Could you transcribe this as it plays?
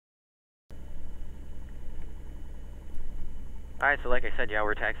Alright, so like I said, yeah,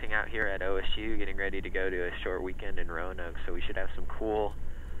 we're taxiing out here at OSU, getting ready to go to a short weekend in Roanoke, so we should have some cool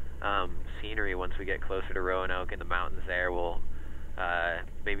scenery once we get closer to Roanoke in the mountains there. We'll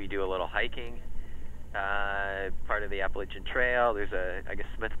maybe do a little hiking, part of the Appalachian Trail. There's I guess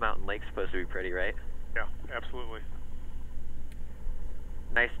Smith Mountain Lake's supposed to be pretty, right? Yeah, absolutely.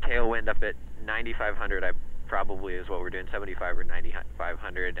 Nice tailwind up at 9,500, probably is what we're doing, 75 or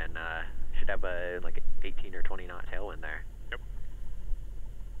 9,500, and should have like an 18 or 20 knot tailwind there. Yep.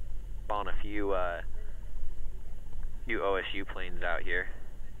 On a few OSU planes out here.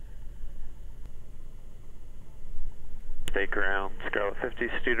 Stake around Scarlet 50,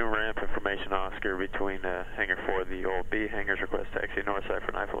 student ramp, information Oscar between hangar 4, the old B hangars, request taxi north side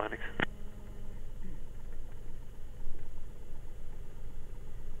for 9 for landings.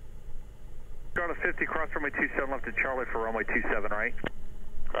 Scarlet 50, cross runway 27 left to Charlie for runway 27 right.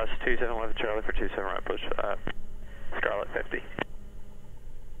 Cross 27 left to Charlie for 27 right, push Scarlet 50.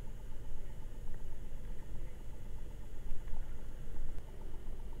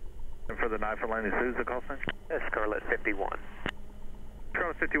 And for the 9 for landing, who's the call sign? Scarlet 51.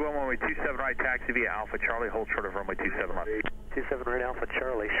 Scarlet 51, runway 27 right, taxi via Alpha Charlie, hold short of runway 27 left. 27 right, Alpha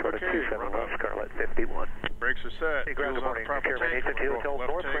Charlie, short Okay, of 27 left, up. Scarlet 51. Brakes are set. Hey, ground, Wheels good on morning. proper Care tank. Hotel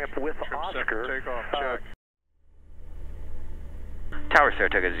Left north tank. ramp with Trim set for Oscar. takeoff. Check. Tower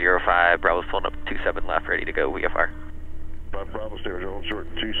Saratoga 05, Bravo's pulling up 27 left, ready to go, VFR. Bravo, stay with hold short,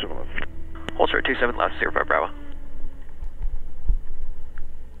 27 left. Hold short 27 left, 05 Bravo.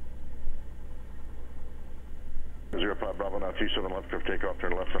 Zero 5 Bravo, now 27 left, clear for takeoff,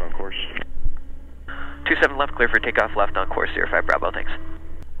 turn left and on course. 27 left, clear for takeoff, left on course, 05 Bravo, thanks.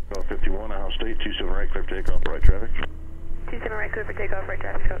 51, Ohio State, 27 right, clear for takeoff, right traffic. 27 right, clear for takeoff, right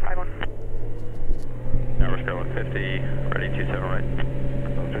traffic, Scarlet 51. Tower Scarlet 50, ready 27 right.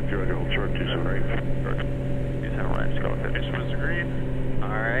 50 right, hold short, 27 right. 27 right, Scarlet 50. Instruments are green.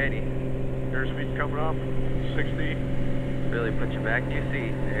 Alrighty. Airspeed coming up. 60. Really put you back in your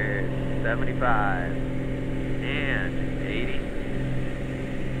seat. There's 75 and 80.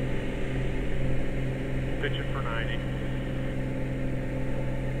 Pitch it for 90.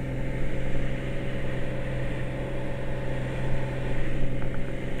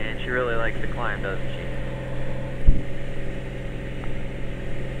 And she really likes to climb, doesn't she?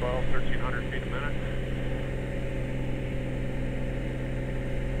 1,300 feet a minute.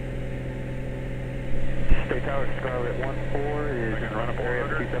 State Tower Scarlet 14 is in Roanoke area,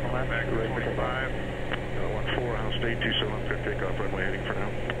 27 left, Back to ready for takeoff. 25. 14, Ohio State, 27 left, clear for takeoff, runway heading for now.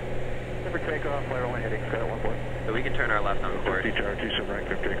 Clear for takeoff, flight runway heading, Scarlet 14. So we can turn our left on course. 50 tower, 27 right,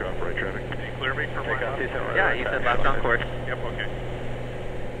 clear for takeoff, right traffic. Can you clear me for my Takeoff, 27 right. Yeah, you said left on course. Yep, okay.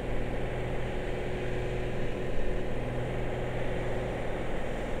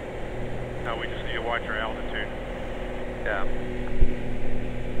 Now we just need to watch our altitude. Yeah.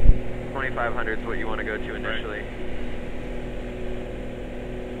 2,500 is what you want to go to initially.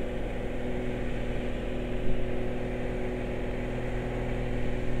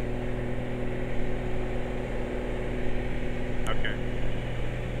 Okay.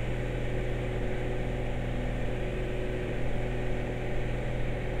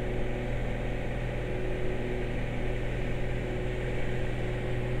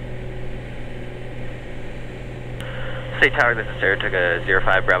 State Tower, this is Saratoga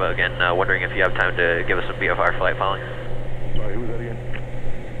 05 Bravo again. Wondering if you have time to give us some VFR flight following. Sorry, who was that again?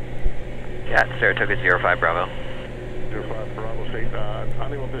 Yeah, Saratoga 05 Bravo. 05 Bravo State. I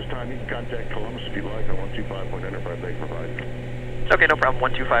think at this time you can contact Columbus if you like on 125.95 they provide. Okay, no problem.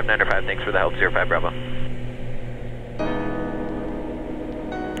 12595. Thanks for the help, 05 Bravo.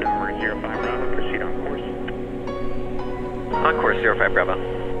 Tower 05 Bravo, proceed on course. On course, 05 Bravo.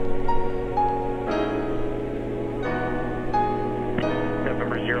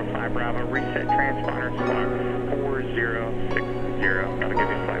 November 05 Bravo, reset transponder, squawk 4060. That'll give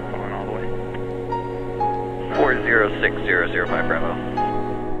you flight following all the way. 406005 Bravo.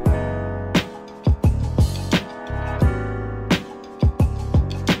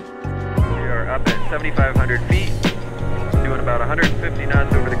 We are up at 7,500 feet, doing about 150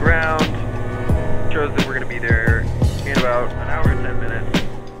 knots over the ground. Shows that we're going to be there in about an hour and 10 minutes.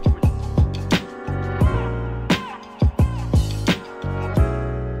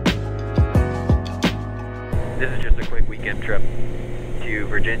 This is just a quick weekend trip to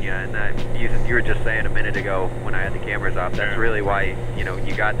Virginia, and you were just saying a minute ago when I had the cameras off, that's really why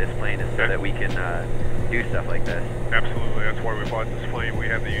you got this plane, is so that we can do stuff like this. Absolutely, that's why we bought this plane. We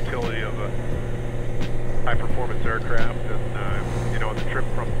have the utility of a high-performance aircraft, and the trip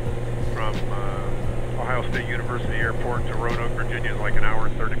from Ohio State University Airport to Roanoke, Virginia is like an hour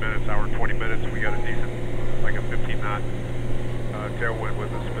and 30 minutes, hour and 20 minutes. We got a decent, like a 15 knot tailwind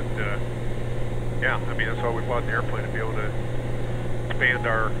with us. But yeah, I mean, that's why we bought the airplane, to be able to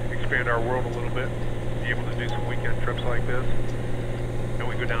expand our world a little bit, be able to do some weekend trips like this. And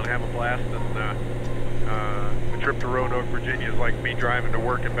we go down and have a blast. And a trip to Roanoke, Virginia is like me driving to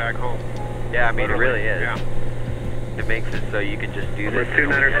work and back home. Yeah, I mean, Literally, it really is. Yeah. It makes it so you can just do this.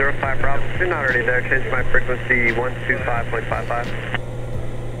 2905 Bravo, you're not already there. Change my frequency 125.55.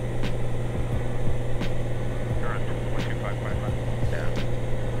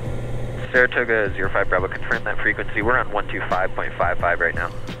 Saratoga 05 Bravo, confirm that frequency. We're on 125.55 right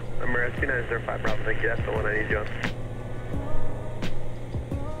now. America 2905 Bravo, thank you. That's the one I need you on.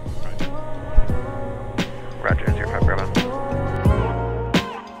 Roger, 05 Bravo.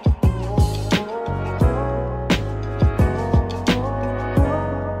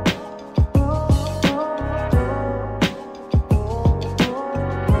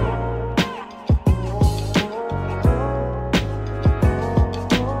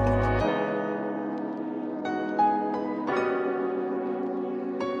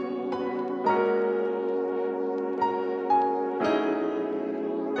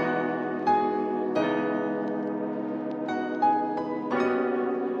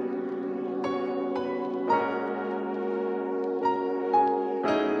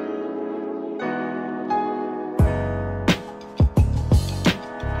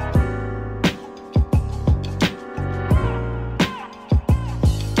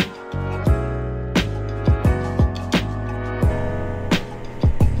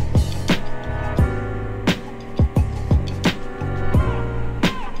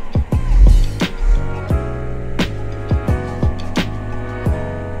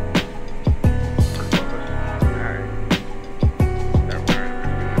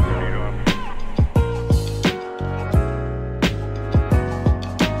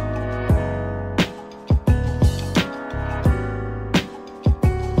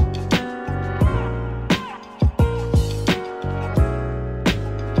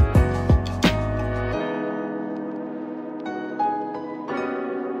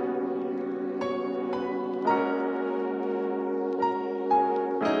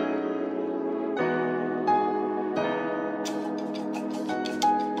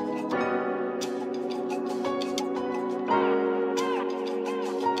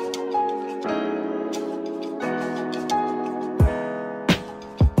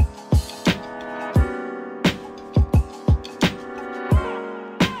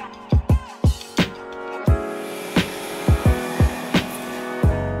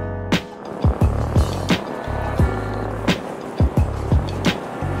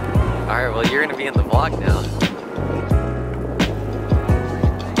 Alright, well, you're gonna be in the vlog now.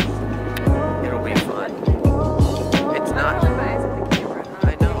 It'll be fun. It's not. I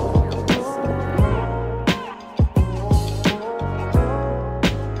know.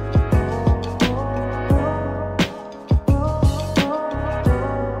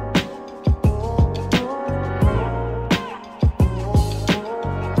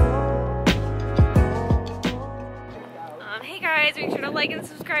 Hey guys, make sure to like and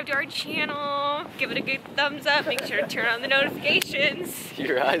subscribe to our channel. Give it a good thumbs up. Make sure to turn on the notifications.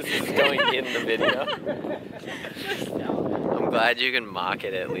 Your eyes is going in the video. I'm glad you can mock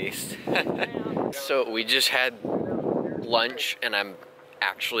it at least. So we just had lunch and I'm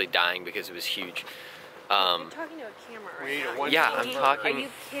actually dying because it was huge. You're talking to a camera right now. Yeah, I'm talking. Are you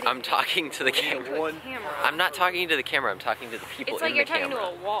kidding? I'm talking to the camera. I'm not talking to the camera. I'm talking to the people it's like in you're the camera.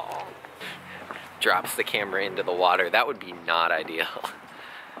 talking to a wall. Drops the camera into the water. That would be not ideal.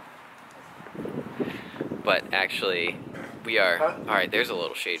 But actually, we are. Alright, there's a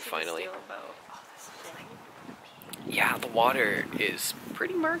little shade finally. Yeah, the water is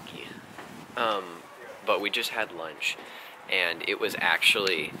pretty murky. But we just had lunch, and it was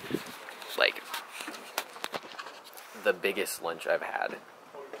actually like the biggest lunch I've had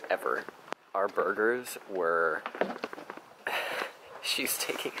ever. Our burgers were. She's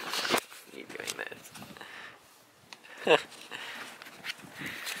taking. Me doing this.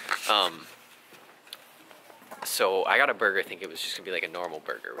 So I got a burger, I think it was just gonna be like a normal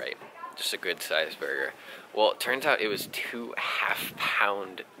burger, right? Just a good sized burger. Well, it turns out it was 2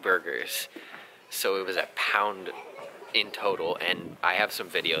 half-pound burgers. So it was a pound in total, and I have some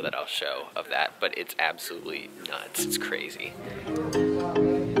video that I'll show of that, but it's absolutely nuts. It's crazy.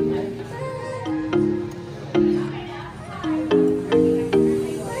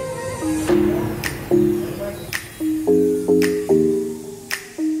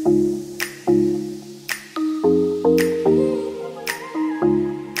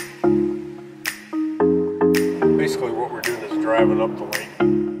 Basically what we're doing is driving up the lake.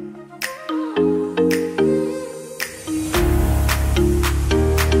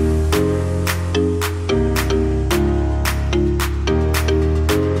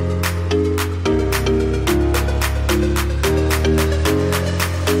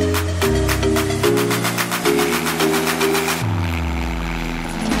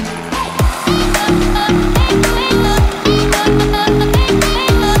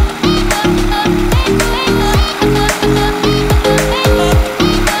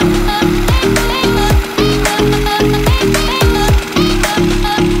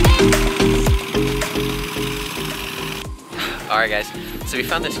 So we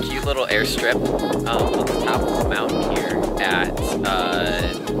found this cute little airstrip on the top of the mountain here at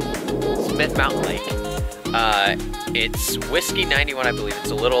Smith Mountain Lake. It's Whiskey 91, I believe.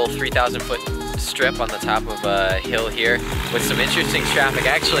 It's a little 3,000 foot strip on the top of a hill here with some interesting traffic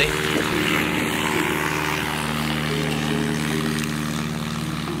actually.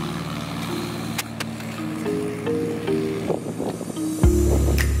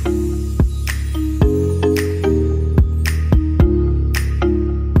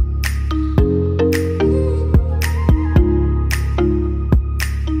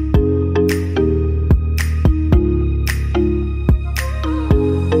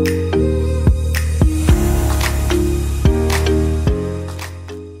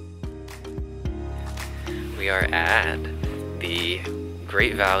 We are at the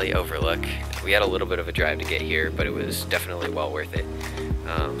Great Valley Overlook. We had a little bit of a drive to get here, but it was definitely well worth it.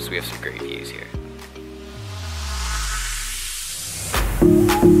 So we have some great views here.